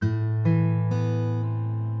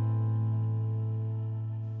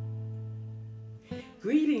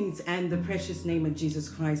Greetings and the precious name of Jesus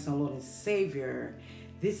Christ, our Lord and Savior.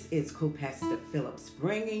 This is Co-Pastor Phillips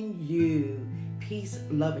bringing you peace,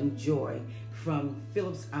 love, and joy from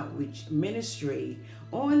Phillips Outreach Ministry.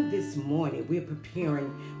 On this morning, we're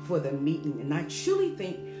preparing for the meeting, and I truly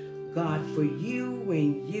thank God for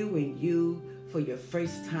you for your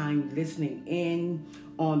first time listening in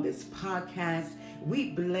on this podcast.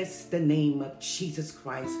 We bless the name of Jesus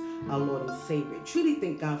Christ, our Lord and Savior. Truly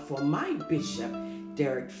thank God for my bishop,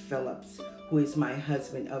 Derek Phillips, who is my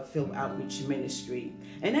husband of Phillips Outreach Ministry.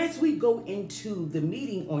 And as we go into the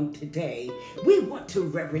meeting on today, we want to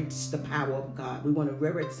reverence the power of God. We want to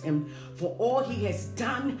reverence him for all he has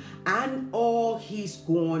done and all he's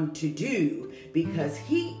going to do, because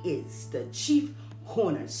he is the chief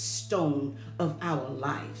cornerstone of our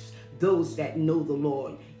lives, those that know the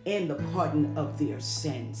Lord and the pardon of their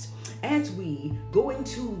sins. As we go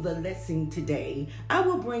into the lesson today, I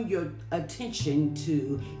will bring your attention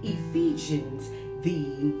to Ephesians,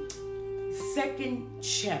 the 2nd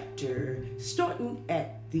chapter, starting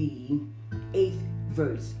at the 8th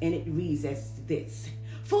verse, and it reads as this: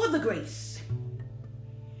 For by the grace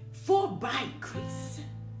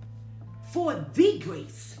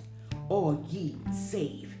are ye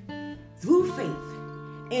saved, through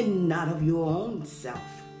faith, and not of your own self.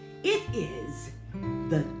 It is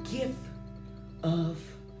the gift of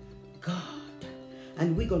God.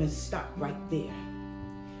 And we're going to stop right there.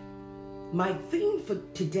 My theme for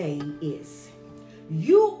today is,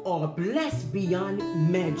 you are blessed beyond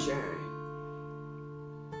measure.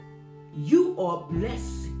 You are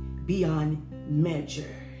blessed beyond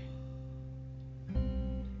measure.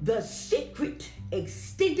 The secret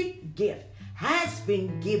extended gift has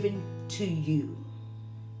been given to you.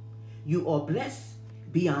 You are blessed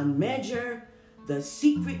beyond measure. The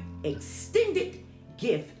secret extended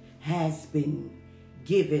gift has been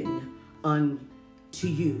given unto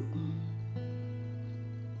you.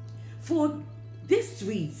 For this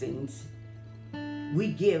reason, we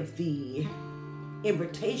give the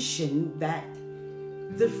invitation that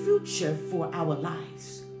the future for our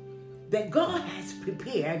lives, that God has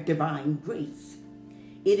prepared divine grace.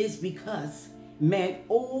 It is because man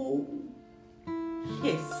owed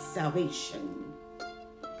his salvation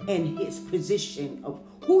and his position of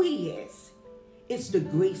who he is. It's the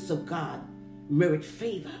grace of God, merit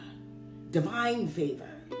favor, divine favor,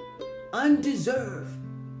 undeserved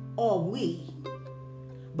are we.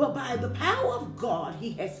 But by the power of God,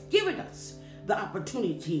 he has given us the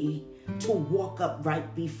opportunity to walk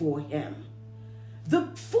upright before him. The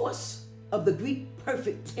force of the Greek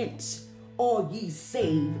perfect tense, are ye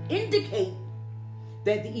saved, indicate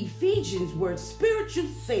that the Ephesians were spiritual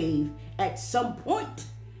saved at some point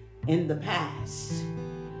in the past,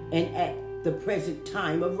 and at the present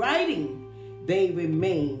time of writing, they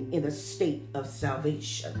remain in a state of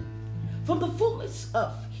salvation. From the fullness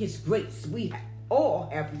of his grace, we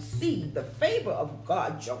all have received the favor of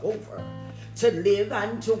God Jehovah to live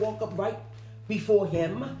and to walk upright before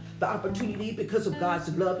him. The opportunity, because of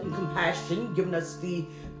God's love and compassion, giving us the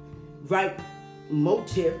right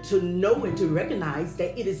motive to know and to recognize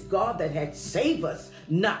that it is God that had saved us,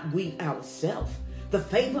 not we ourselves. The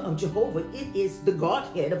favor of Jehovah, it is the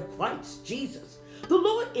Godhead of Christ Jesus. The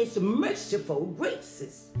Lord is merciful,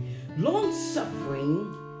 gracious,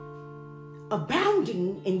 long-suffering,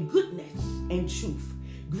 abounding in goodness and truth.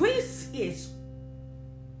 Grace is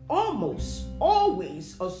almost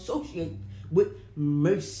always associated with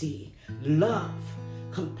mercy, love,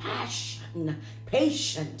 compassion,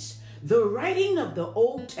 patience. The writing of the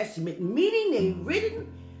Old Testament, meaning a written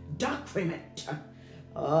document,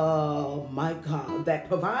 oh my God, that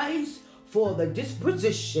provides for the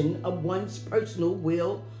disposition of one's personal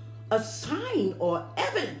will, a sign or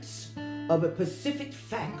evidence of a specific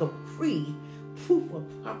fact of proof of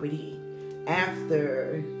property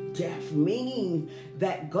after death, meaning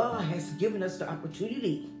that God has given us the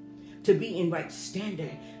opportunity to be in right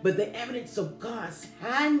standard, but the evidence of God's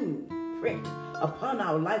handprint upon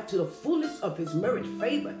our life to the fullness of his merit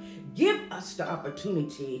favor give us the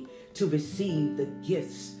opportunity to receive the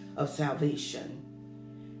gifts of salvation.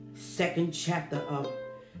 2nd chapter of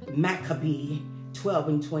Maccabee 12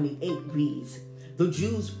 and 28 reads, the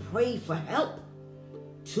Jews prayed for help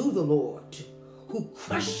to the Lord, who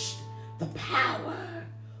crushed the power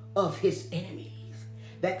of his enemies,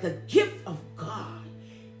 that the gift of God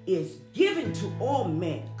is given to all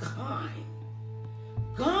mankind.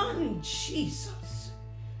 God and Jesus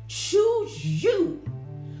choose you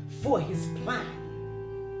for his plan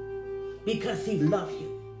because he loved you.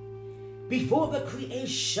 Before the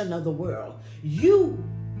creation of the world, you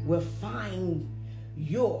will find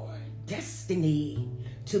your destiny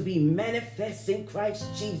to be manifest in Christ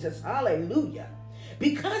Jesus. Hallelujah.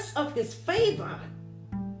 Because of his favor,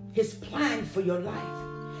 his plan for your life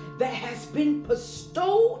that has been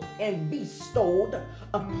bestowed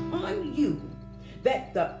upon you,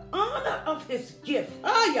 that the honor of his gift,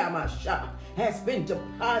 has been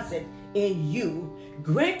deposited in you,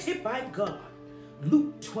 granted by God.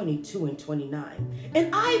 Luke 22:29. And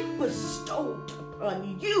I bestowed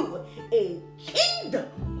upon you a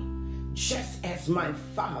kingdom, just as my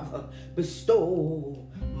Father bestowed,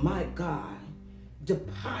 my God,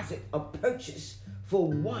 deposit or purchase for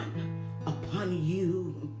one upon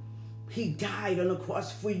you. He died on the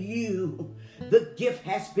cross for you. The gift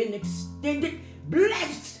has been extended,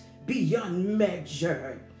 blessed beyond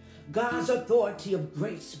measure. God's authority of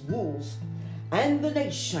grace rules, and the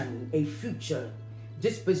nation a future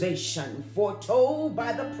dispensation foretold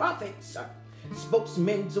by the prophets,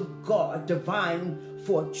 spokesmen of God, divine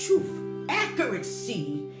for truth,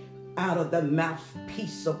 accuracy out of the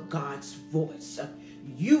mouthpiece of God's voice.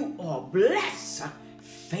 You are blessed,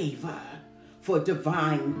 favor for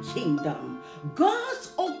divine kingdom.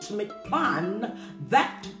 God's ultimate plan,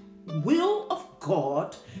 that will of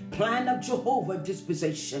God, plan of Jehovah,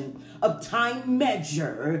 dispensation of time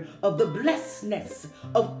measure of the blessedness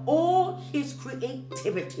of all his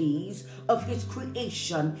creativities of his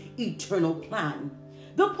creation, eternal plan.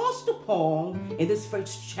 The Apostle Paul, in this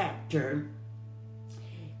first chapter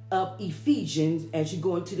of Ephesians, as you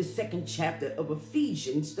go into the second chapter of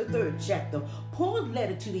Ephesians, the third chapter, Paul's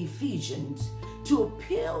letter to the Ephesians to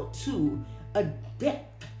appeal to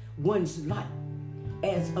adapt one's life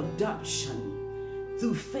as adoption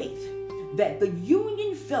through faith, that the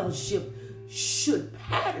union fellowship should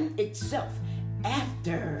pattern itself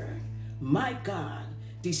after, my God,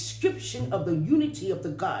 description of the unity of the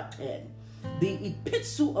Godhead. The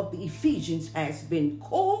epistle of the Ephesians has been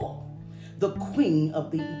called the queen of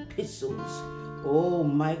the epistles. Oh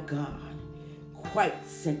my God, quite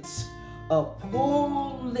sense of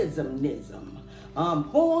Paulism,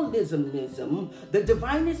 the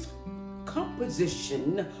divinest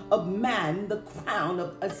composition of man, the crown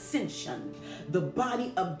of ascension, the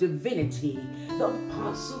body of divinity. The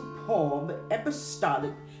Apostle Paul, the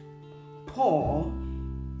apostolic Paul,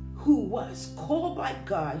 who was called by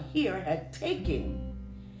God here, had taken,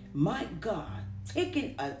 my God,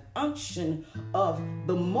 taken an unction of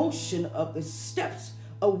the motion of the steps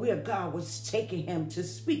of where God was taking him to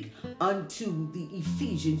speak unto the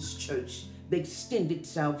Ephesians church, the extended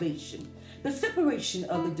salvation. The separation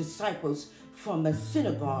of the disciples from the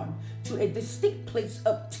synagogue to a distinct place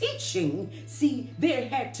of teaching. See, there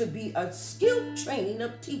had to be a skilled training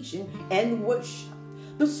of teaching and worship.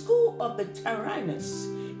 The school of the Tyrannus,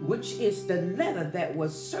 which is the letter that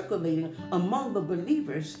was circulating among the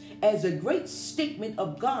believers as a great statement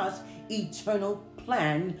of God's eternal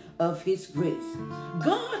plan of his grace.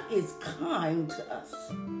 God is kind to us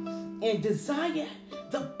and desire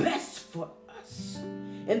the best for us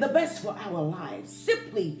and the best for our lives,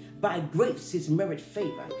 simply by grace, his merit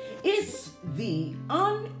favor. It's the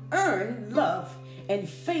unearned love and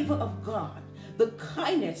favor of God, the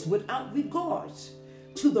kindness without regards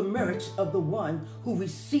to the merit of the one who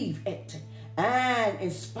received it. And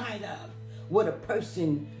in spite of what a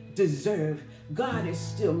person deserves, God is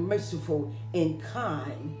still merciful and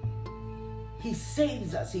kind. He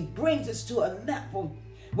saves us. He brings us to a level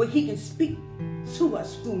where he can speak to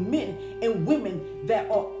us through men and women that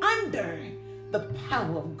are under the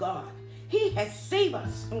power of God. He has saved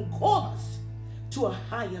us and called us to a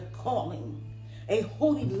higher calling, a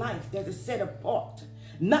holy life that is set apart,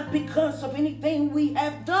 not because of anything we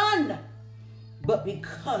have done, but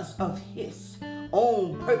because of his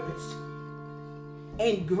own purpose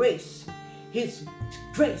and grace. His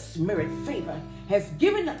grace, merit, favor has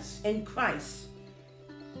given us in Christ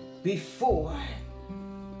before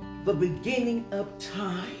the beginning of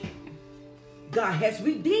time. God has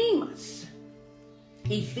redeemed us.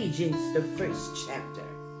 Ephesians, the first chapter.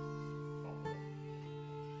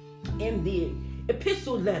 In the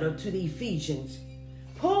epistle letter to the Ephesians,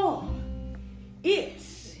 Paul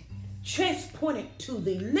is transported to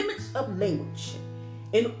the limits of language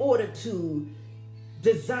in order to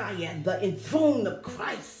desire the enthroned of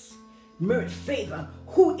Christ, merit, favor,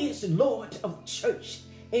 who is Lord of church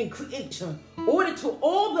and creator, order to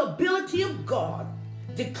all the ability of God,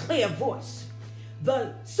 declare voice.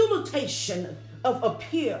 The salutation of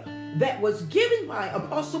appear that was given by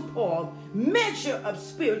Apostle Paul, measure of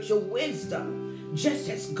spiritual wisdom, just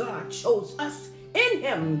as God chose us in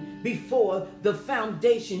him before the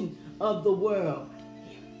foundation of the world.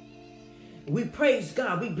 We praise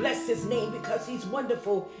God. We bless his name because he's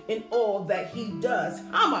wonderful in all that he does.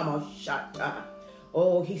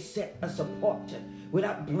 Oh, he set us apart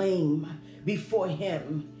without blame before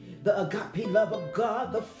him. The agape love of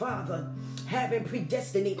God the Father, having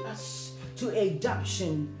predestinated us to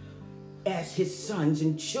adoption as his sons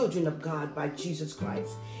and children of God by Jesus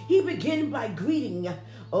Christ. He began by greeting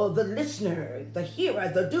the listener, the hearer,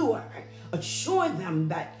 the doer, assuring them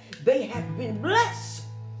that they have been blessed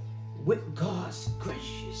with God's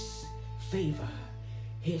gracious favor,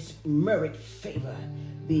 his merit favor,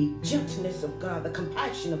 the gentleness of God, the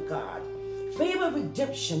compassion of God, favor of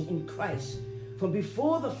redemption in Christ from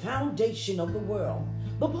before the foundation of the world.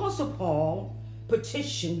 The Apostle Paul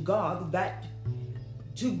petitioned God that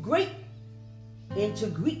to greet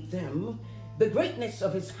them the greatness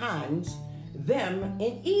of his hands, them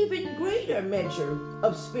in even greater measure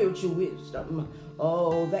of spiritual wisdom.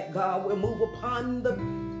 Oh, that God will move upon the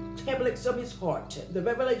tablets of his heart. The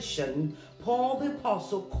revelation, Paul the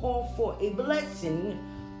apostle called for a blessing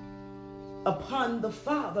upon the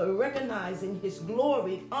Father, recognizing his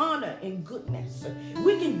glory, honor, and goodness.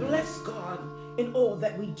 We can bless God in all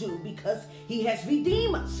that we do because he has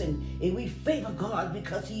redeemed us, and we favor God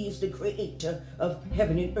because he is the creator of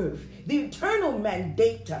heaven and earth. The eternal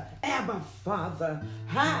mandate, Abba Father,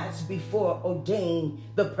 has before ordained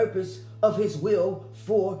the purpose of his will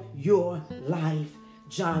for your life.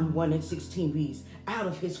 John 1:16 reads, out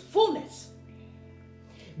of his fullness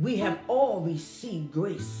we have all received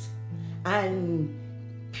grace and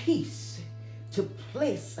peace to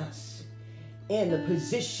place us in the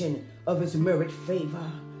position of his merit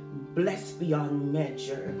favor, blessed beyond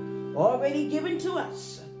measure, already given to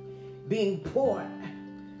us, being poured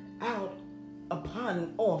out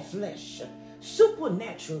upon all flesh,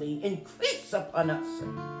 supernaturally increase upon us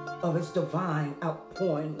of his divine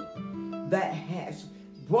outpouring that has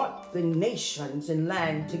brought the nations and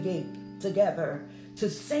land together to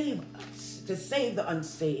save us, to save the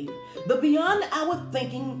unsaved, the beyond our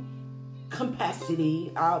thinking capacity,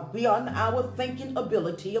 beyond our thinking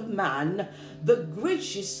ability of man. The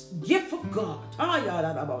gracious gift of God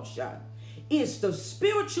is the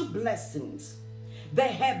spiritual blessings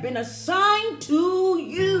that have been assigned to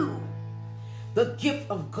you. The gift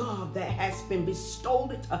of God that has been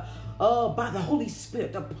bestowed by the Holy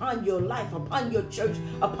Spirit upon your life, upon your church,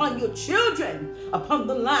 upon your children, upon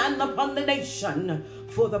the land, upon the nation,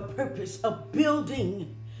 for the purpose of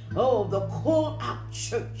building, the call out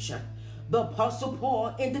church. The Apostle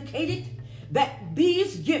Paul indicated that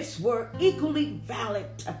these gifts were equally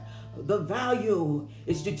valid. The value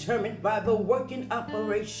is determined by the working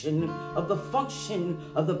operation of the function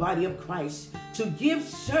of the body of Christ to give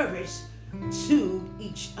service to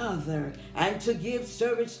each other and to give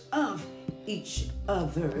service of each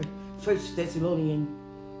other. 1 Thessalonians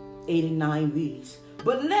 8:9 reads,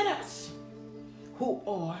 but let us who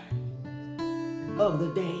are of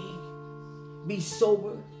the day be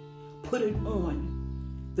sober, putting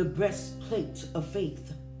on the breastplate of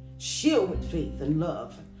faith, shield with faith and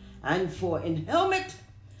love, and for in helmet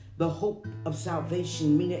the hope of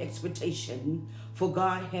salvation, meaning expectation. For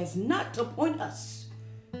God has not appointed us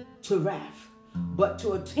to wrath, but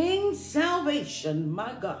to attain salvation,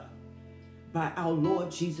 my God, by our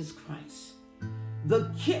Lord Jesus Christ.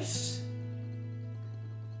 The gifts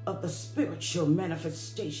of the spiritual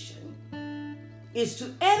manifestation is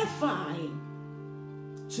to edify,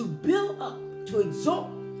 to build up, to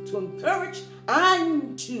exhort, to encourage,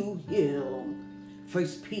 and to heal.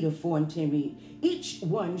 1 Peter 4:10 read, each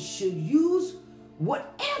one should use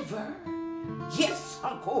whatever gifts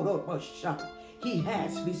he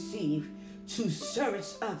has received to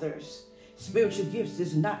service others. Spiritual gifts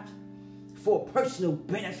is not for personal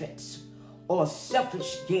benefits or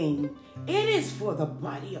selfish gain. It is for the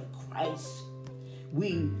body of Christ.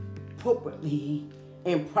 We appropriately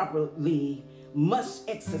and properly must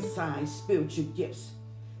exercise spiritual gifts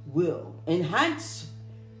will enhance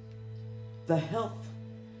the health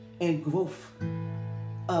and growth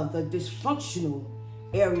of the dysfunctional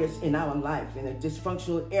areas in our life and the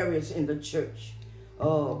dysfunctional areas in the church.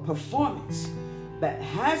 Performance that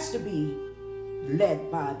has to be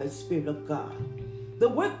led by the Spirit of God. The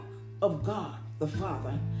work of God, the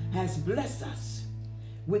Father, has blessed us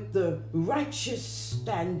with the righteous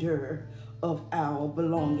standard of our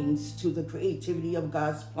belongings to the creativity of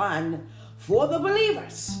God's plan for the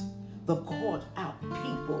believers. The called out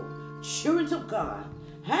people, children of God,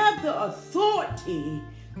 have the authority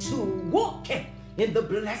to walk in the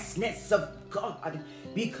blessedness of God,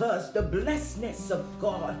 because the blessedness of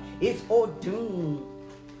God is ordained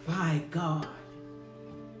by God.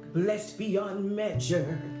 Blessed beyond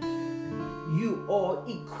measure. You are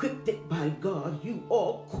equipped by God. You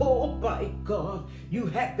are called by God. You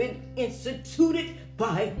have been instituted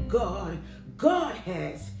by God. God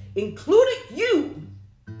has included you,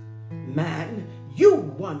 man, you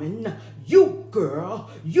woman, you girl,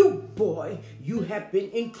 you boy. You have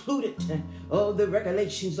been included. The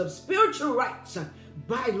regulations of spiritual rights,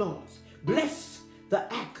 bylaws. Bless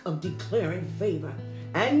the act of declaring favor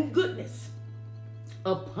and goodness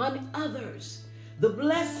upon others. The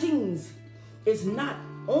blessings is not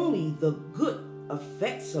only the good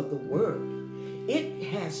effects of the word, it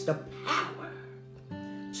has the power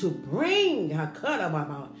to bring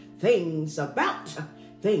things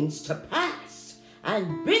to pass,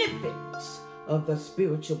 and benefits of the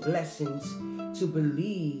spiritual blessings to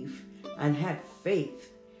believe and have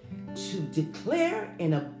faith to declare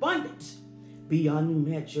in abundance beyond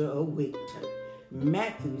measure or weight.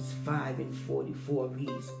 Matthew 5:44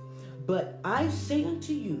 reads, "But I say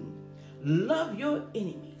unto you, love your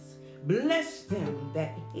enemies, bless them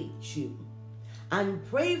that hate you, and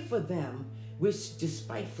pray for them which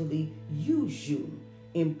despitefully use you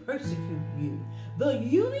and persecute you." The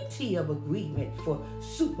unity of agreement for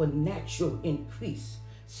supernatural increase.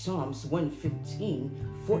 Psalms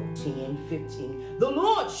 115:14 and 15. The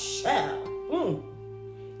Lord shall,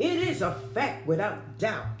 it is a fact without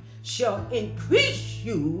doubt, shall increase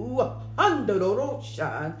you under the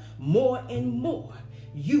ocean more and more,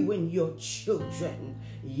 you and your children,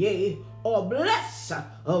 yea, are blessed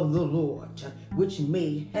of the Lord, which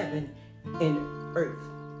made heaven and earth.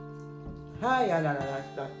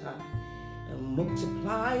 And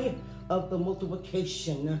multiply of the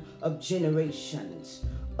multiplication of generations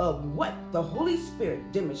of what the Holy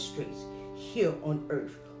Spirit demonstrates here on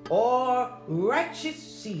earth. All righteous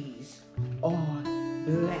seeds are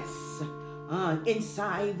blessed.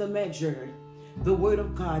 Inside the measure, the word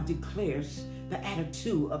of God declares the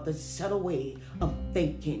attitude of the subtle way of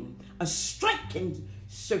thinking, a striking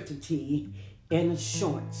certainty and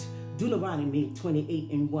assurance. Deuteronomy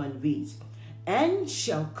 28:1 reads, "And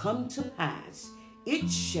shall come to pass, it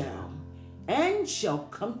shall, and shall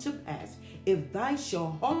come to pass, if thou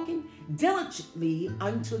shalt hearken diligently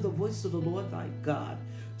unto the voice of the Lord thy God,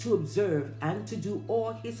 to observe and to do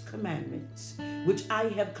all his commandments, which I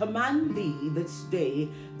have commanded thee this day,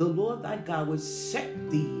 the Lord thy God will set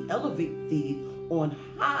thee, elevate thee on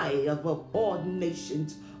high above all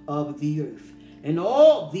nations of the earth. And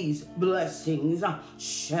all these blessings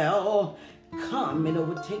shall come and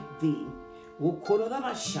overtake thee,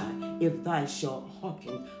 if thou shalt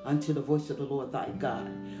hearken unto the voice of the Lord thy God."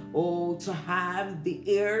 Oh, to have the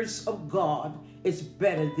ears of God is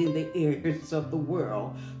better than the ears of the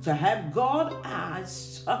world. To have God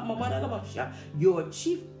as your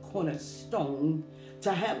chief cornerstone,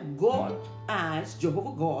 to have God as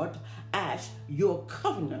Jehovah God as your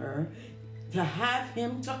governor, to have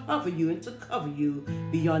him to hover you and to cover you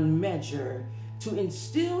beyond measure, to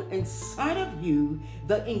instill inside of you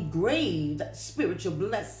the engraved spiritual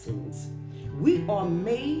blessings. We are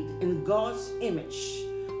made in God's image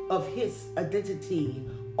of his identity,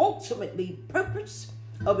 ultimately purpose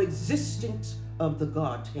of existence of the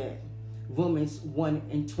Godhead. Romans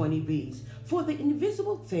 1:20 reads, "For the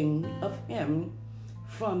invisible thing of him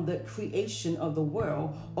from the creation of the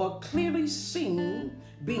world are clearly seen,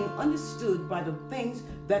 being understood by the things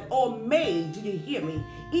that are made," do you hear me?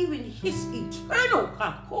 "Even his eternal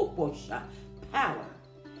power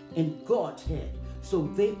and Godhead, so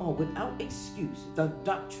they are without excuse. The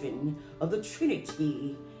doctrine of the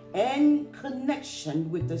Trinity and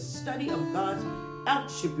connection with the study of God's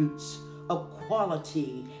attributes of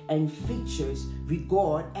quality and features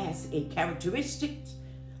regard as a characteristic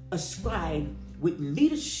ascribed with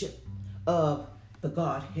leadership of the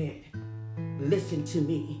Godhead. Listen to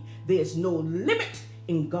me. There's no limit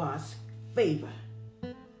in God's favor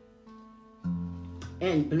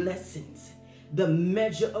and blessings. The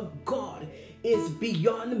measure of God is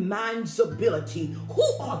beyond man's ability. Who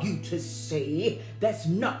are you to say that's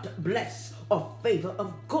not blessed or favor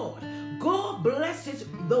of God? God blesses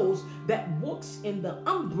those that walks in the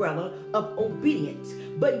umbrella of obedience,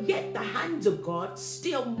 but yet the hands of God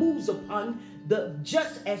still moves upon the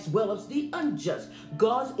just as well as the unjust.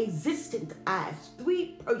 God's existence as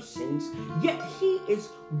three persons, yet he is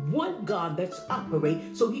one God that's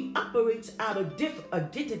operates. So he operates out of different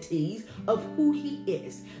identities of who he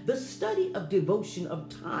is. The study of devotion of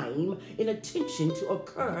time and attention to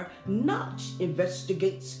occur not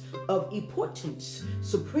investigates of importance,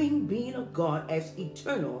 supreme being of God as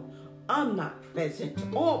eternal, omnipresent,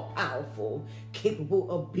 all-powerful,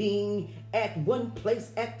 capable of being at one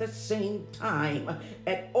place at the same time,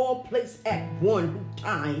 at all places at one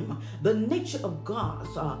time. The nature of God's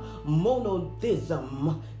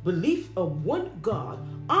monotheism, belief of one God,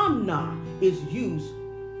 omna, is used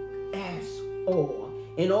as all,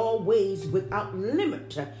 in all ways without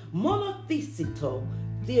limit. Monotheistic,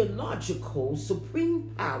 theological,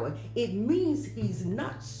 supreme power, it means he's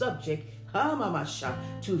not subject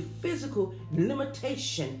to physical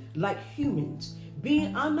limitation like humans.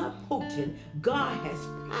 Being omnipotent, God has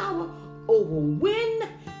power over wind,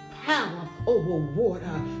 power over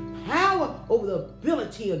water, power over the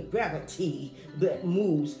ability of gravity that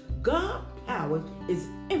moves. God's power is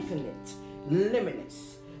infinite,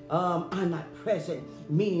 limitless, omnipresent,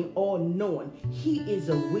 meaning all-knowing. He is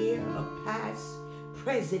aware of past,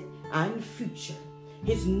 present, and future.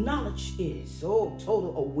 His knowledge is,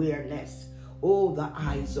 total awareness. The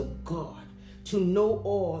eyes of God. To know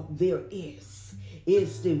all there is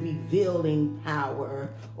the revealing power.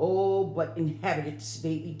 But inhabits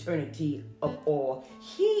the eternity of all.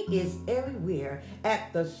 He is everywhere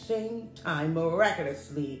at the same time.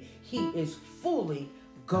 Miraculously, he is fully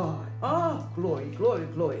God. Glory, glory,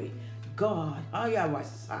 glory. God,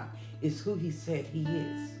 is who he said he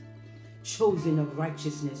is. Chosen of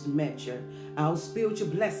righteousness measure, our spiritual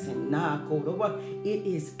blessing, it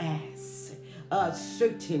is as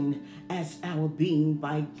certain as our being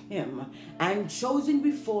by him, and chosen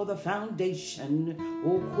before the foundation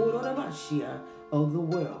of the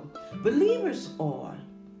world. Believers are,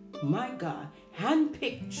 my God,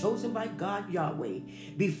 handpicked, chosen by God Yahweh,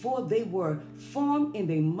 before they were formed in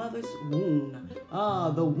their mother's womb.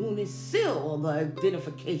 The womb is still the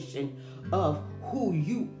identification of who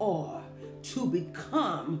you are to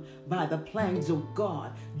become by the plans of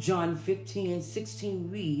God. John 15:16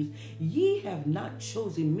 reads, ye have not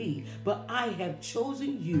chosen me, but I have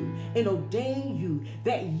chosen you and ordained you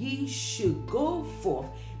that ye should go forth,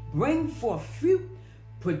 bring forth fruit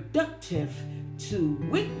productive to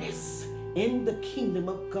witness in the kingdom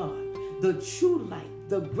of God, the true light,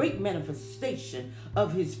 the great manifestation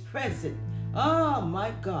of his presence.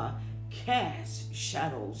 My God, cast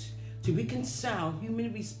shadows to reconcile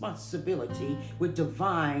human responsibility with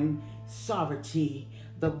divine sovereignty.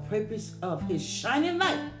 The purpose of his shining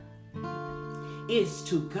light is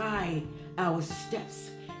to guide our steps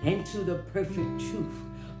into the perfect truth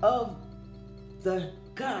of the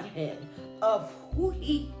Godhead, of who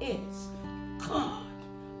he is. God,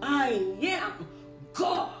 I am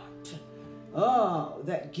God.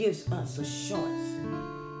 That gives us assurance.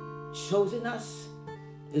 Chosen us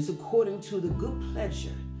is according to the good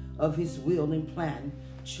pleasure of his will and plan.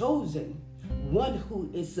 Chosen, one who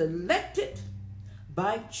is selected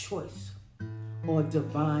by choice or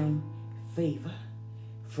divine favor.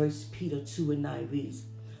 1 Peter 2:9 reads,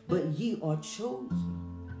 but ye are chosen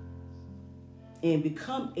and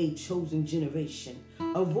become a chosen generation,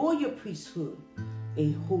 a royal priesthood,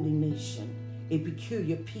 a holy nation, a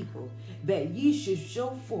peculiar people, that ye should show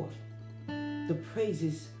forth the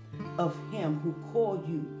praises of him who called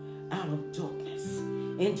you out of darkness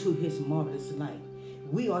into his marvelous light.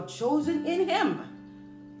 We are chosen in him.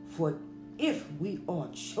 For if we are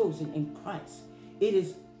chosen in Christ, it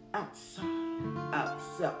is outside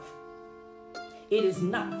ourselves. It is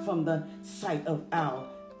not from the sight of our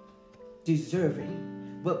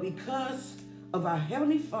deserving, but because of our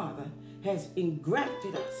Heavenly Father has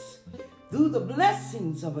engrafted us through the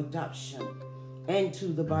blessings of adoption into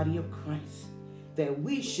the body of Christ, that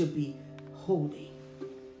we should be holy,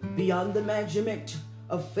 beyond the measurement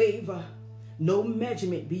of favor. No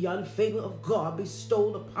measurement beyond favor of God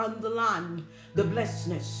bestowed upon the land, the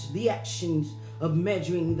blessedness, the actions of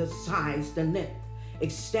measuring the size, the length,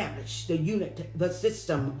 establish the unit, the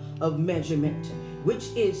system of measurement, which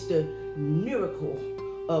is the miracle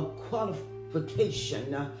of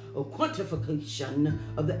qualification or quantification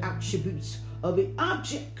of the attributes of the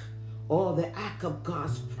object or the act of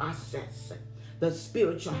God's process, the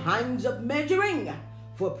spiritual hands of measuring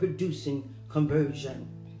for producing conversion.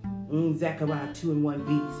 Zechariah 2:1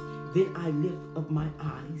 reads, then I lift up my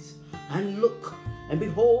eyes and look, and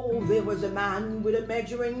behold, there was a man with a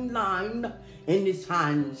measuring line in his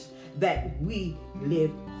hands, that we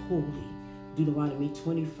live holy. Deuteronomy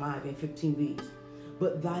 25:15 reads,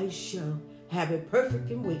 but thou shalt have a perfect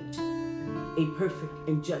and weight, a perfect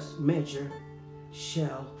and just measure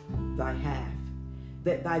shall thou have,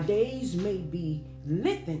 that thy days may be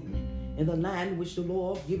lengthened in the land which the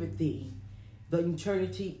Lord giveth thee, the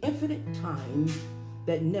eternity, infinite time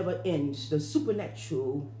that never ends, the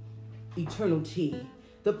supernatural eternity,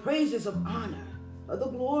 the praises of honor, of the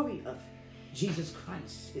glory of Jesus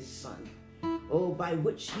Christ, his Son, by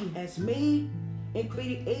which he has made and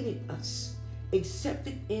created us,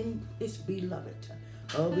 accepted in his beloved.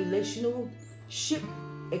 A relationship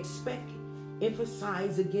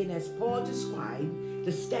emphasize again, as Paul described,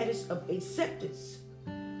 the status of acceptance,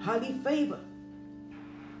 highly favored,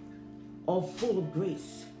 or full of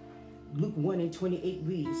grace. Luke 1:28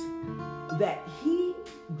 reads that he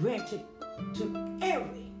granted to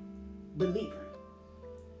every believer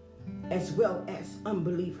as well as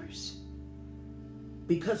unbelievers.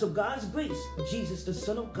 Because of God's grace, Jesus, the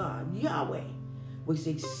Son of God, Yahweh, was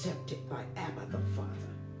accepted by Abba the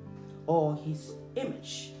Father, or his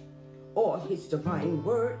image, or his divine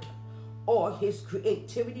word, or his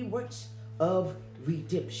creativity works of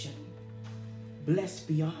redemption. Blessed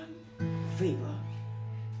beyond favor.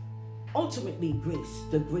 Ultimately, grace,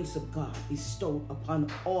 the grace of God bestowed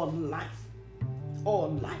upon all life,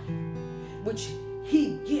 which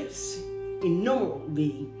he gives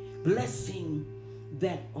innumerably blessing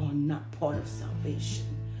that are not part of salvation,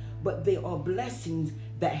 but they are blessings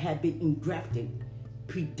that have been engrafted,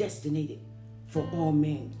 predestinated for all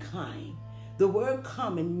mankind. The word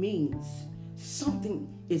common means something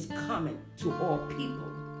is common to all people.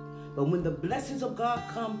 But when the blessings of God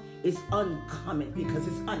come, it's uncommon because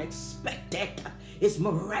it's unexpected. It's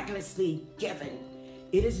miraculously given.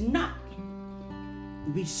 It is not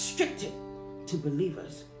restricted to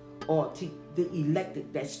believers or to the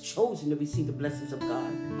elected that's chosen to receive the blessings of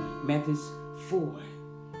God. Matthew 4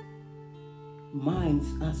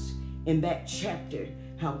 reminds us in that chapter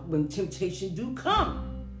how when temptation do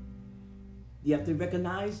come, you have to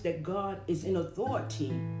recognize that God is in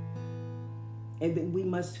authority, and that we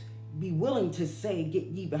must be willing to say, "Get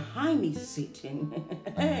ye behind me, Satan."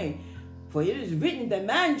 For it is written that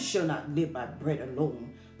man shall not live by bread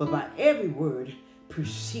alone, but by every word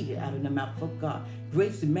proceeded out of the mouth of God.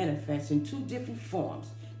 Grace manifests in two different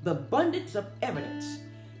forms. The abundance of evidence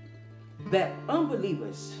that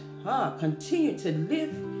unbelievers continue to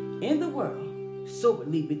live in the world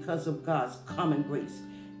soberly because of God's common grace.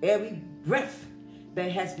 Every breath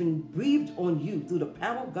that has been breathed on you through the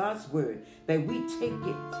power of God's word, that we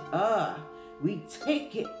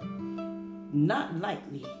take it not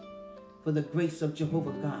lightly, for the grace of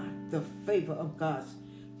Jehovah God, the favor of God's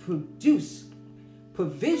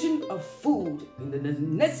provision of food and the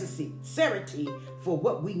necessity for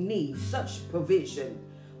what we need, such provision.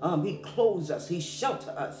 He clothes us, he shelters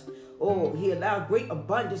us. He allowed great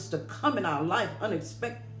abundance to come in our life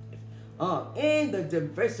unexpected. In the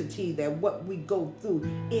diversity that what we go through,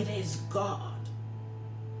 it is God.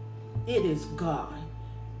 It is God.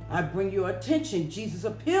 I bring your attention. Jesus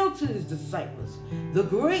appealed to his disciples the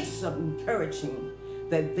grace of encouraging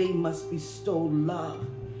that they must bestow love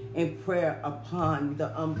and prayer upon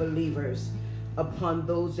the unbelievers, upon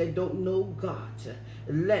those that don't know God.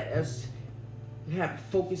 Let us have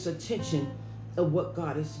focused attention of what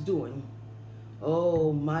God is doing.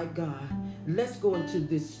 Oh my God. Let's go into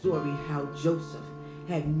this story how Joseph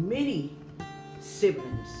had many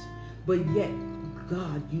siblings, but yet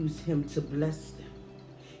God used him to bless them.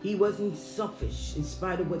 He wasn't selfish in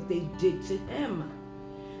spite of what they did to him.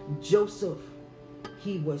 Joseph,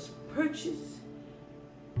 he was purchased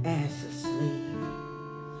as a slave,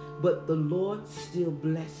 but the Lord still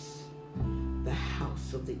blessed the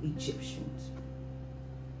house of the Egyptians.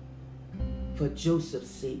 For Joseph's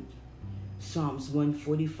sake, Psalms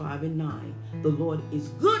 145:9, the Lord is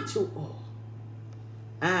good to all,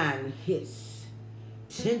 and his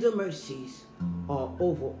tender mercies are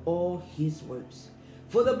over all his works.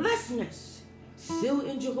 For the blessedness still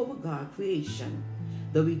in Jehovah God creation,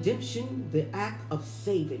 the redemption, the act of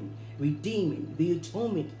saving, redeeming, the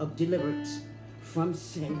atonement of deliverance from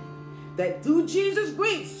sin, that through Jesus'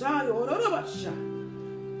 grace,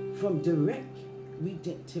 from direct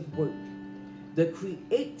redemptive work, the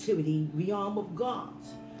creativity realm of God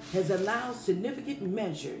has allowed significant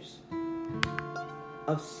measures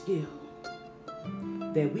of skill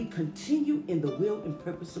that we continue in the will and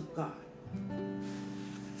purpose of God.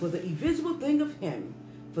 For the invisible thing of him,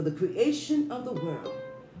 for the creation of the world,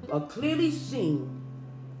 are clearly seen,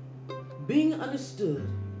 being understood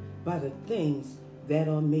by the things that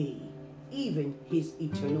are made, even his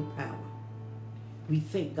eternal power. We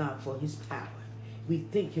thank God for his power. We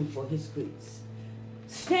thank him for his grace.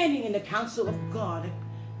 Standing in the counsel of God,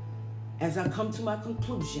 as I come to my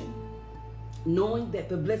conclusion, knowing that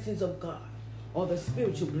the blessings of God are the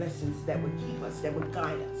spiritual blessings that would keep us, that would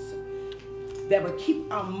guide us, that would keep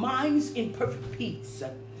our minds in perfect peace.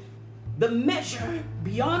 The measure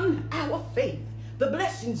beyond our faith, the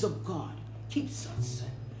blessings of God keeps us.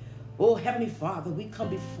 Oh, Heavenly Father, we come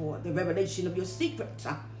before the revelation of your secret.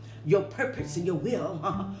 your purpose and your will.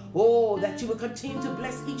 Oh, that you will continue to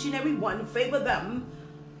bless each and every one, favor them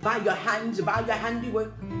by your hands, by your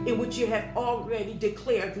handiwork, in which you have already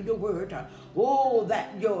declared through your word. Oh,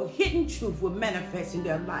 that your hidden truth will manifest in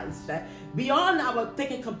their lives. Beyond our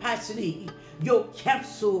thinking capacity, your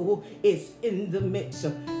counsel is in the midst.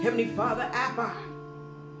 Heavenly Father, Abba,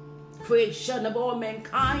 creation of all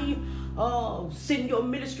mankind, send your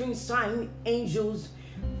ministering sign angels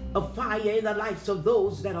of fire in the lives of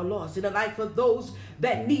those that are lost, in the life of those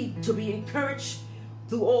that need to be encouraged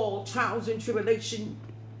through all trials and tribulation,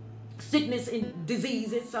 sickness and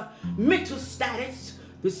diseases, mental status,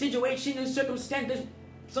 the situation and circumstances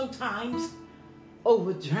sometimes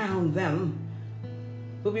overdrown them.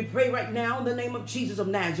 But we pray right now in the name of Jesus of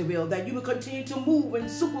Nazareth that you will continue to move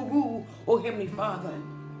and super rule, oh Heavenly Father.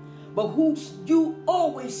 But who you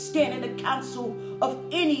always stand in the counsel of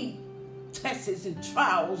any tests and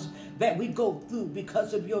trials that we go through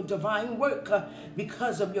because of your divine work,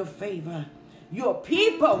 because of your favor. Your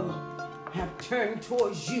people have turned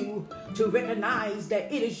towards you to recognize that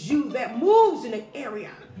it is you that moves in the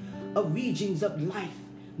area of regions of life,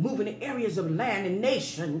 moving in areas of land and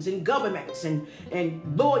nations and governments and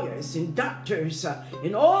lawyers and doctors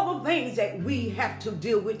and all the things that we have to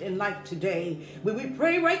deal with in life today. But we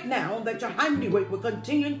pray right now that your handiwork will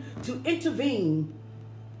continue to intervene,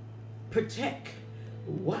 protect,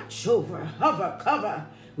 watch over, hover, cover.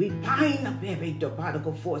 We bind up every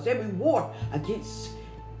diabolical force, every war against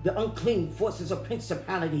the unclean forces of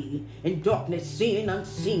principality and darkness, seen and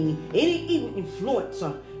unseen, any evil influence,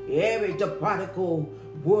 every diabolical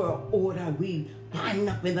world order, we bind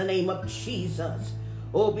up in the name of Jesus.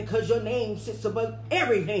 Oh, because your name sits above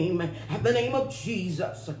every name, at the name of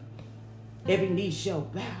Jesus. Every knee shall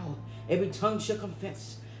bow, every tongue shall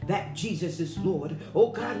confess that Jesus is Lord. Oh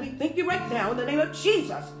God, we thank you right now in the name of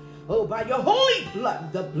Jesus. Oh, by your holy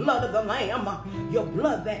blood, the blood of the Lamb, your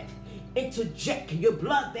blood that interjects, your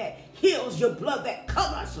blood that heals, your blood that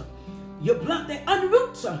covers, your blood that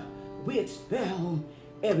unroots, we expel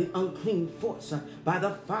every unclean force by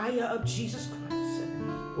the fire of Jesus Christ.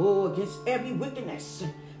 Oh, against every wickedness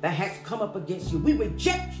that has come up against you. We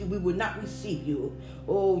reject you. We will not receive you.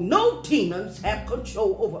 Oh, no demons have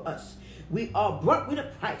control over us. We are brought with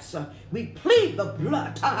a price. We plead the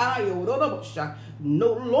blood.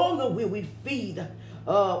 No longer will we feed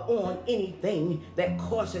on anything that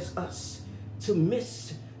causes us to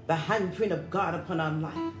miss the handprint of God upon our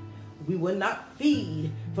life. We will not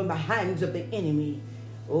feed from the hands of the enemy.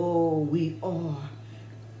 Oh, we are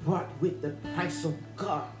brought with the price of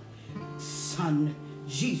God, Son,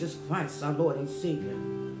 Jesus Christ, our Lord and Savior.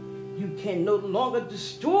 You can no longer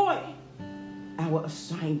destroy our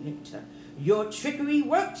assignment. Your trickery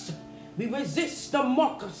works. We resist the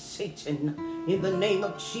mark of Satan in the name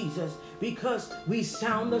of Jesus, because we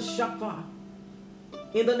sound the shofar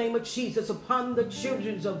in the name of Jesus upon the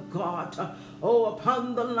children of God. Oh,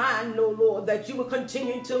 upon the land, oh Lord, that you will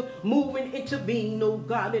continue to move and intervene, oh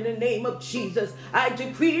God, in the name of Jesus. I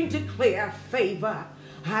decree and declare favor.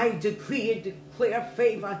 I decree and declare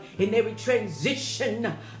favor in every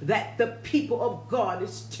transition that the people of God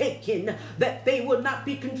is taking, that they will not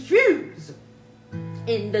be confused.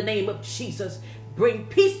 In the name of Jesus, bring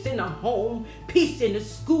peace in the home, peace in the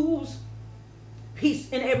schools, peace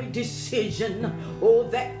in every decision, oh,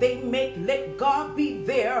 that they make. Let God be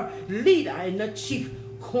their leader and the chief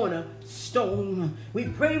cornerstone. We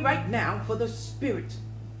pray right now for the spirit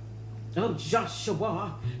of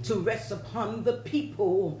Joshua to rest upon the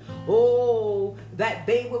people. Oh, that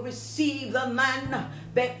they will receive the land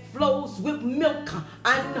that flows with milk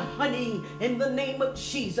and honey in the name of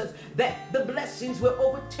Jesus, that the blessings will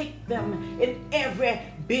overtake them in every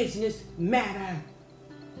business matter.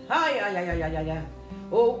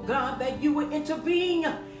 Oh God, that you will intervene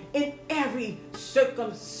in every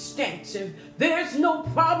circumstance. There's no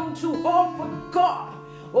problem too hard for God.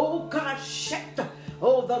 Oh God, shut the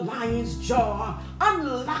lion's jaw,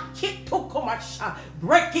 unlock it,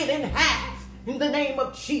 break it in half in the name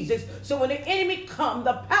of Jesus. So when the enemy comes,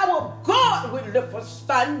 the power of God will lift a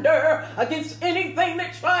standard against anything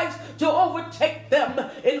that tries to overtake them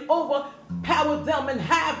and overpower them and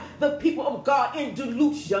have the people of God in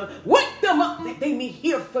delusion. Wake them up that they may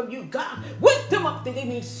hear from you, God. Wake them up that they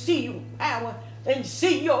may see your power and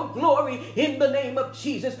see your glory in the name of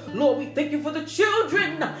Jesus. Lord, we thank you for the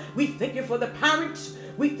children. We thank you for the parents.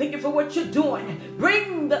 We thank you for what you're doing.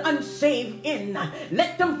 Bring the unsaved in.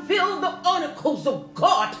 Let them feel the oracles of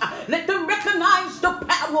God. Let them recognize the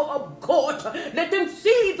power of God. Let them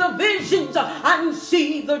see the visions and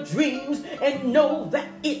see the dreams and know that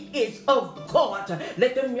it is of God.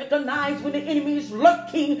 Let them recognize when the enemy is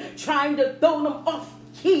lurking, trying to throw them off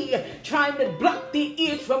key trying to block their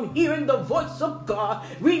ears from hearing the voice of God.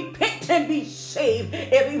 Repent and be saved,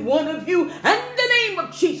 every one of you, in the name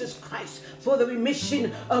of Jesus Christ, for the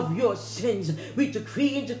remission of your sins. We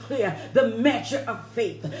decree and declare the measure of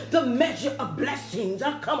faith, the measure of blessings.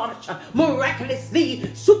 Come on,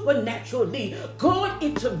 miraculously, supernaturally. God,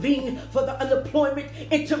 intervene for the unemployment,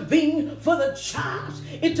 intervene for the jobs,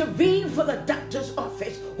 intervene for the doctor's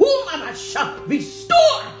office.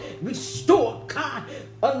 Restore, God,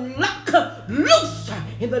 unlock, loose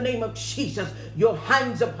in the name of Jesus. Your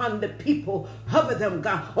hands upon the people, hover them,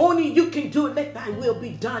 God. Only you can do it. Let thy will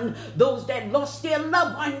be done. Those that lost their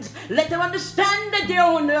loved ones, let them understand that they're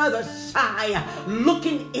on the other side,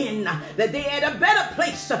 looking in, that they're at a better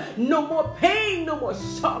place. No more pain, no more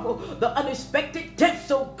sorrow, the unexpected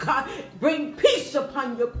deaths. Oh God, bring peace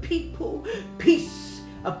upon your people, peace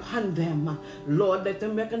upon them. Lord, let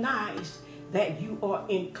them recognize that you are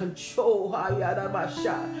in control.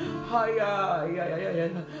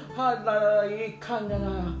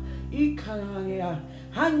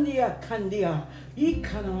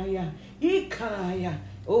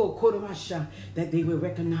 Oh, Kodomasha, that they will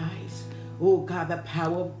recognize, oh God, the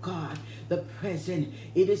power of God, the present.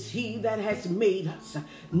 It is He that has made us,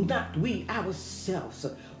 not we ourselves.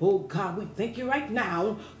 Oh God, we thank you right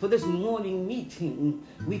now for this morning meeting.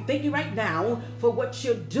 We thank you right now for what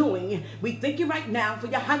you're doing. We thank you right now for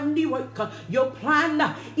your handiwork, your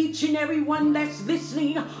plan. Each and every one that's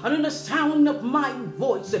listening under the sound of my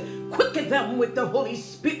voice, quicken them with the Holy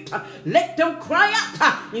Spirit. Let them cry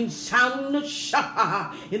out in sound of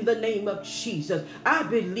Shah in the name of Jesus. I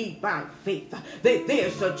believe by faith that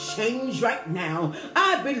there's a change right now.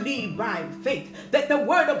 I believe by faith that the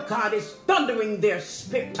word of God is thundering their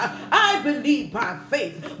spirit. I believe by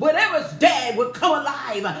faith whatever's dead will come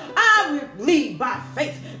alive. I believe by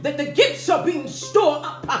faith that the gifts are being stored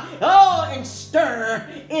up, and stir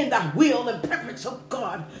in the will and purpose of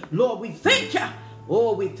God. Lord, we thank you.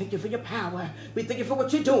 Oh, we thank you for your power. We thank you for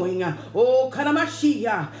what you're doing. Oh,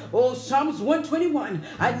 Kanamashia. Oh, Psalms 121.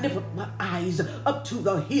 I lift up my eyes up to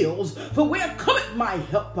the hills. For where cometh my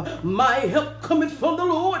help? My help cometh from the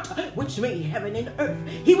Lord, which made heaven and earth.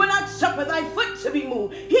 He will not suffer thy foot to be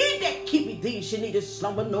moved. He that keepeth thee shall neither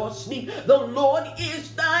slumber nor sleep. The Lord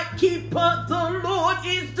is thy keeper. The Lord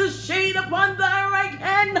is the shade upon thy right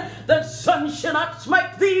hand. The sun shall not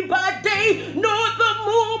smite thee by day, nor the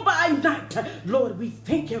moon by night. Lord, we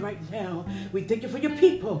thank you right now. We thank you for your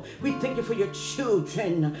people. We thank you for your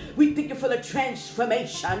children. We thank you for the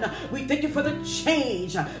transformation. We thank you for the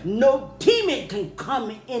change. No demon can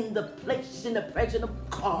come in the place, in the presence of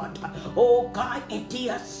God. Oh God, empty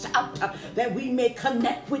us out that we may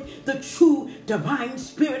connect with the true divine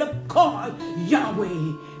spirit of God,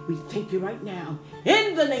 Yahweh. We thank you right now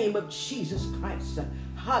in the name of Jesus Christ.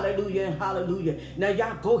 Hallelujah, hallelujah. Now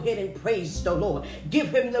y'all go ahead and praise the Lord. Give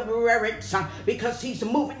him the reverence because he's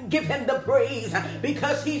moving. Give him the praise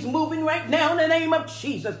because he's moving right now in the name of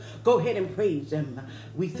Jesus. Go ahead and praise him.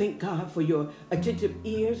 We thank God for your attentive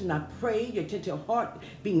ears, and I pray your attentive heart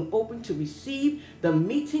being open to receive the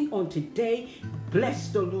meeting on today. Bless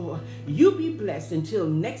the Lord. You be blessed until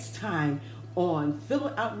next time on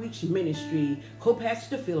Philip Outreach Ministry,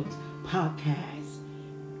 Co-Pastor Phillips Podcast.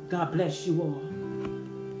 God bless you all.